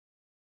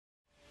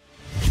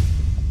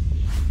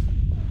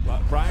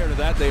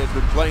They had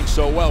been playing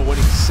so well,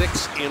 winning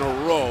 6 in a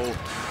row.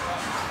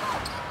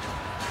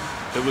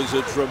 It was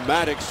a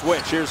dramatic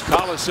switch. Here's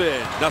Collison.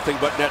 Nothing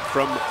but net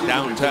from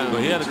downtown.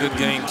 Well, he had a good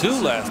game, too,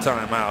 last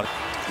time out.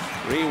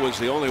 Green was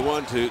the only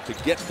one to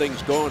get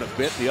things going a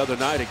bit the other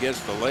night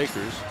against the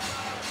Lakers.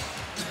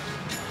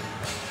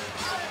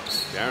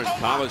 Darren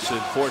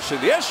Collison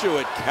forcing the issue.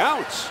 It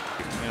counts.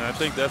 And I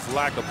think that's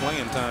lack of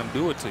playing time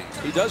do it to you.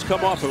 He does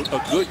come off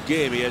a good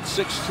game. He had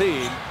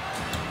 16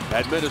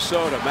 at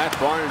Minnesota. Matt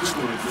Barnes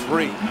threw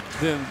 3.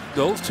 Then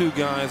those two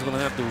guys are going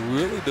to have to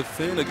really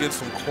defend against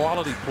some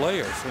quality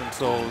players. And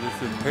so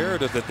it's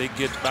imperative that they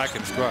get back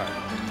in stride.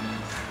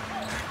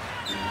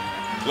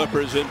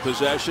 Clippers in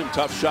possession.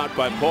 Tough shot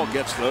by Paul.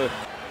 Gets the.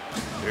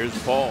 Here's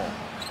Paul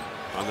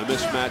on the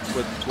mismatch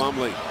with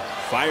Plumlee.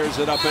 Fires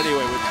it up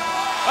anyway.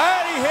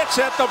 And he hits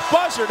at the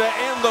buzzer to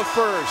end the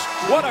first.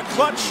 What a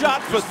clutch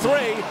shot for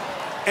 3.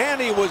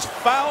 And he was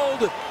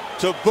fouled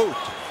to boot.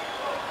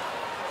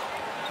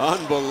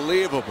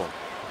 Unbelievable.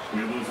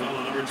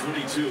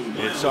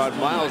 It's on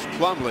Miles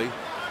Plumlee.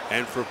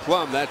 And for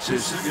Plum, that's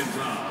his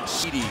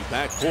seedy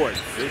backcourt.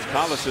 Here's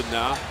Collison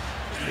now.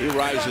 He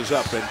rises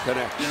up and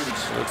connects.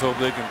 Let's hope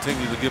they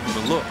continue to give him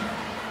the look.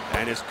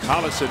 And it's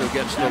Collison who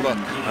gets the look.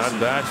 Not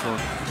bashful.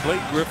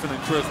 Blake Griffin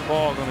and Chris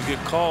Paul are going to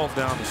get calls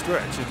down the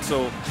stretch. And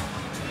so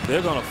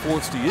they're going to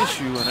force the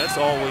issue, and that's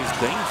always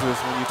dangerous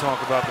when you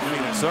talk about the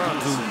Phoenix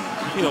Suns,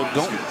 who, you know,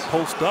 don't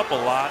post up a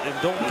lot and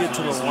don't get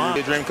to the line.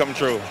 Your dream come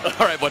true.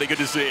 All right, buddy, good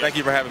to see you. Thank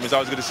you for having me. It's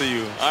always good to see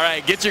you. All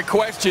right, get your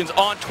questions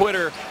on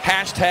Twitter.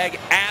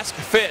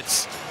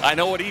 #AskFitz. I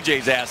know what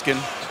EJ's asking.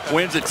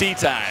 When's the tea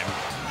time?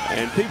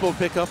 And people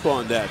pick up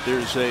on that.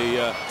 There's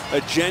a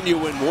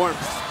genuine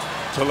warmth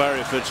to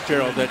Larry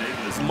Fitzgerald that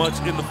is much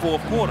in the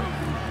fourth quarter.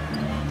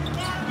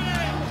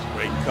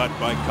 Great cut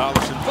by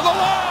Collison for the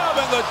lob,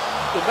 and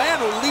the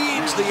man who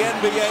leads the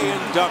NBA in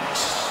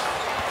dunks.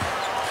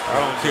 I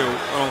don't care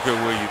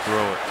where you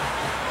throw it.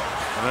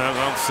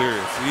 I'm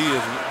serious. He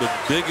is the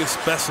biggest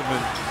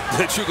specimen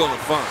that you're going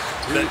to find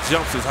that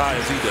jumps as high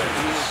as he does.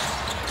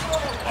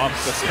 Off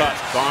the cut,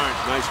 Barnes,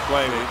 nice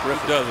play.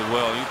 Griffin does it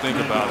well. You think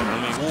about it. I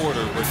mean,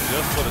 quarter, but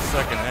just for the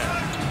second half.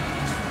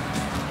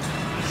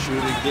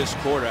 Shooting this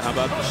quarter. How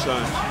about the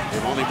Suns?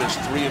 They've only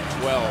missed 3 of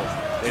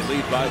 12. They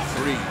lead by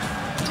 3.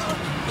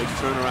 Big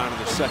turnaround in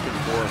the second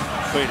for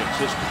Phoenix.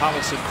 This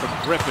Collison from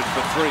Griffin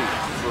for 3.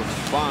 For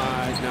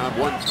 5. Now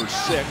 1 for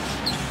 6.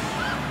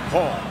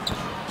 Paul.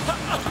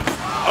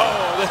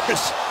 Oh,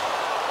 there's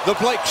the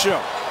Blake show.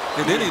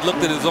 And then he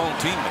looked at his own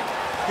teammate.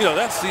 You know,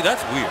 that's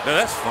weird.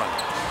 That's funny.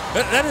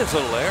 That is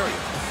hilarious.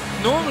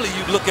 Normally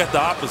you look at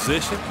the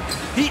opposition.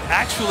 He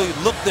actually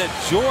looked at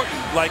Jordan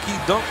like he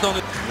dunked on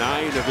it.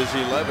 9 of his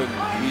 11,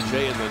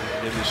 EJ in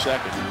the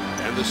second.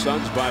 And the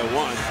Suns by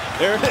 1.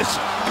 There it is.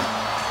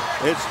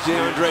 It's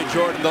DeAndre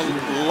Jordan. The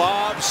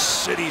Lob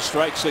City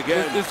strikes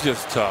again. It's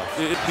just tough.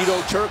 Hito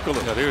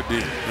Turkoglu. Yeah, they're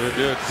deep.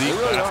 They're a deep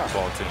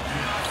basketball team.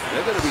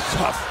 They're going to be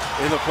tough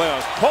in the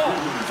playoffs. Paul.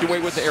 Away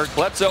with Eric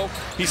Bledsoe.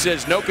 He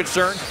says no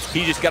concern.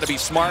 He just got to be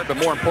smart, but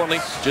more importantly,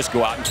 just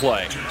go out and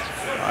play.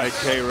 All right,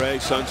 K-Ray.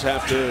 Suns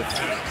have to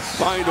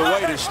find a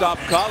way to stop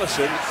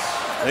Collison.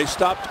 They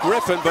stopped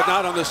Griffin, but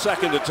not on the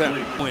second attempt.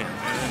 Win.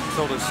 And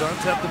so the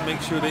Suns have to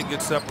make sure they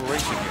get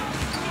separation here.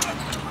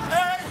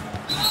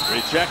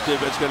 Rejected.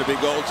 It's going to be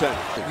goaltending.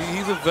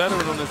 He's a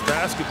veteran on this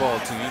basketball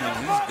team, and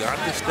he's got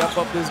to step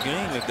up his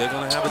game if they're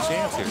going to have a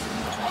chance here.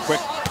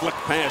 Quick flick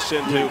pass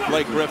into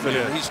Blake Griffin,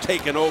 and he's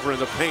taken over in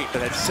the paint.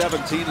 And at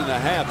 17 and a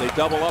half, they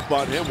double up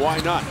on him. Why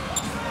not?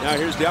 Now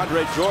here's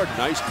DeAndre Jordan.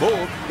 Nice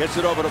move. Gets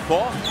it over to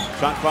Paul.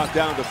 Shot clock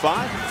down to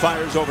 5.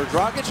 Fires over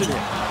Dragic and in.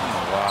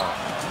 Oh, wow.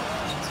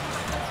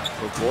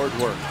 For board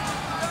work.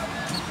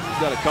 He's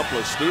got a couple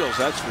of steals,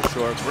 that's for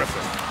sure.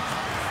 Griffin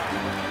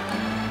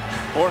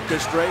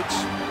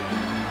orchestrates.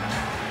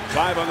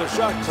 5 on the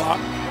shot clock.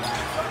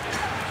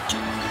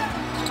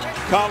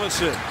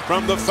 Collison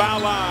from the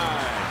foul line.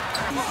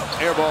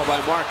 Air ball by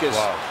Marcus.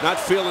 Wow. Not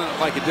feeling it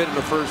like it did in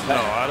the first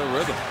half. No, out of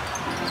rhythm.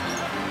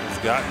 He's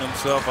gotten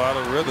himself out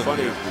of rhythm.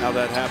 Funny how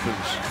that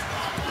happens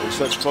in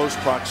such close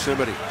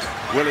proximity.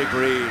 Willie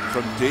Green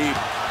from deep.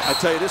 I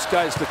tell you, this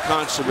guy's the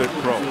consummate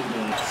pro.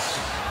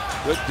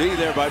 Good D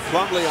there by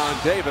Plumlee on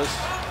Davis.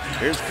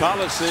 Here's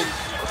Collison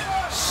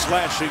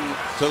slashing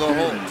to the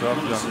hole.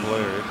 Tough young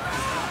player.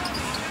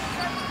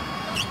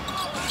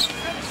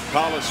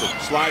 Collison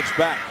slides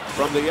back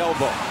from the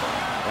elbow.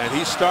 And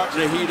he's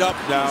starting to heat up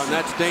now, and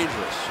that's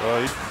dangerous.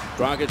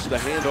 Dragic the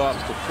handoff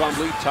to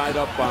Plumlee, tied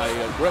up by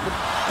Griffin,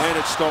 and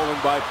it's stolen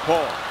by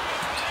Paul.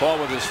 Paul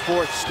with his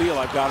 4th steal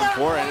I've got him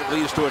for, and it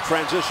leads to a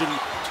transition.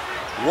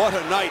 What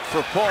a night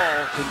for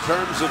Paul in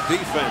terms of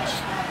defense.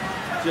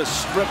 Just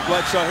stripped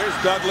Bledsoe. Here's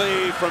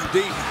Dudley from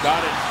deep.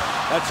 Got it.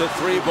 That's a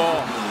 3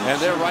 ball,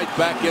 and they're right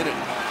back in it.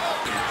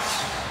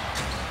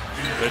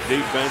 Good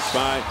defense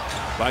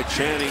by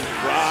Channing.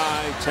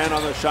 Fry, 10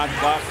 on the shot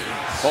clock.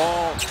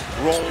 Paul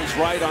rolls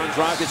right on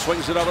Dragic,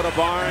 swings it over to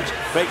Barnes,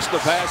 fakes the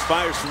pass,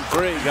 fires from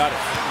 3. Got it.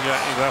 Yeah,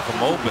 he left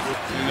him open.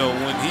 You know,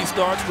 when he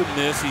starts to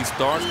miss, he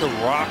starts to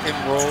rock and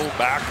roll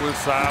backwards,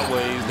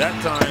 sideways. That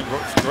time,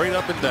 straight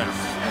up and down.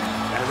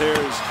 And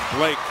here's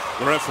Blake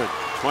Griffin,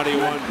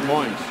 21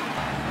 points.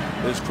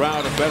 This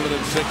crowd of better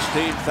than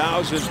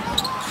 16,000.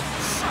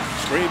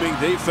 Screaming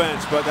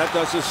defense, but that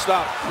doesn't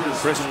stop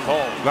Chris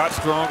Paul. A lot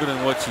stronger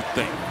than what you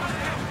think.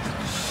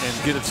 And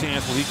get a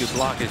chance where he could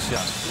block his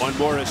shot. One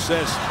more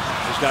assist.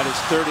 He's got his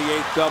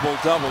 38th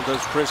double-double,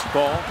 does Chris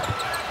Paul.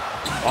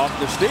 Off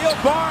the steal,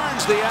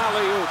 Barnes, the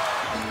alley-oop.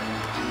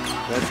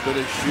 That's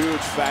been a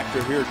huge factor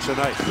here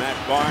tonight. Matt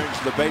Barnes,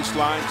 the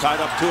baseline,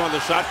 tied up 2 on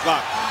the shot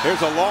clock. Here's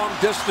a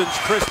long-distance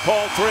Chris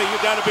Paul 3. You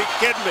got to be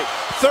kidding me.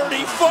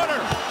 30-footer.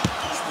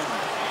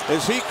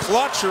 Is he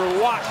clutch or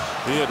what?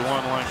 He had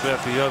one like that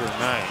the other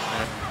night.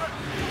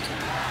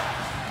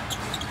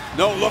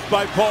 No look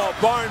by Paul.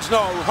 Barnes,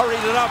 no. Hurried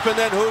it up, and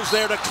then who's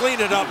there to clean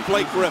it up?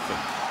 Blake Griffin.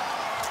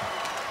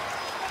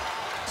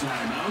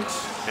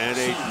 And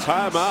a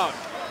timeout.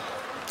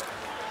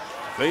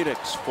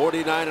 Phoenix,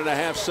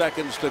 49.5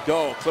 seconds to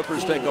go.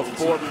 Clippers take a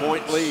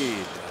 4-point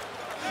lead.